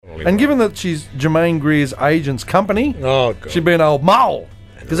exactly. And given that she's Germaine Greer's agent's company, Oh, God. she'd be an old mole.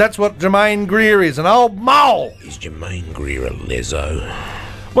 Because that's what Germaine Greer is, an old mole. Is Germaine Greer a lezo?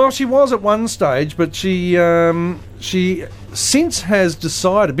 Well, she was at one stage, but she since has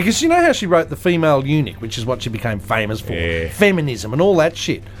decided, because you know how she wrote The Female Eunuch, which is what she became famous for, feminism and all that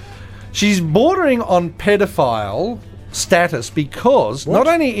shit. She's bordering on pedophile status because not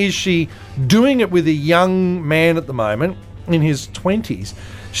only is she doing it with a young man at the moment in his 20s,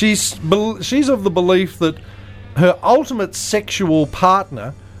 she's of the belief that her ultimate sexual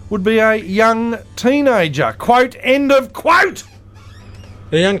partner would be a young teenager. Quote, end of quote.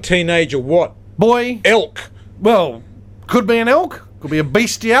 A young teenager what? Boy. Elk. Well, could be an elk. Could be a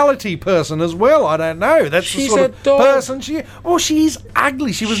bestiality person as well. I don't know. That's She's the sort a of dog. person she... Well, she is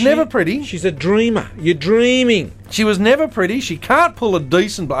ugly. She was never pretty. She's a dreamer. You're dreaming. She was never pretty. She can't pull a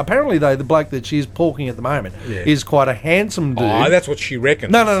decent... Apparently, though, the bloke that she's porking at the moment is quite a handsome dude. Oh, that's what she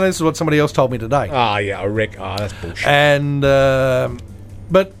reckons. No, this is what somebody else told me today. Oh, yeah, I reckon. Oh, that's bullshit. And,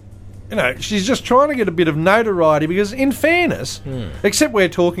 but, you know, she's just trying to get a bit of notoriety because, in fairness, except we're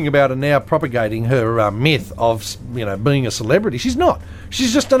talking about and now propagating her myth of, you know, being a celebrity, she's not.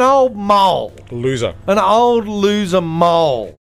 She's just an old mole. Loser. An old loser mole.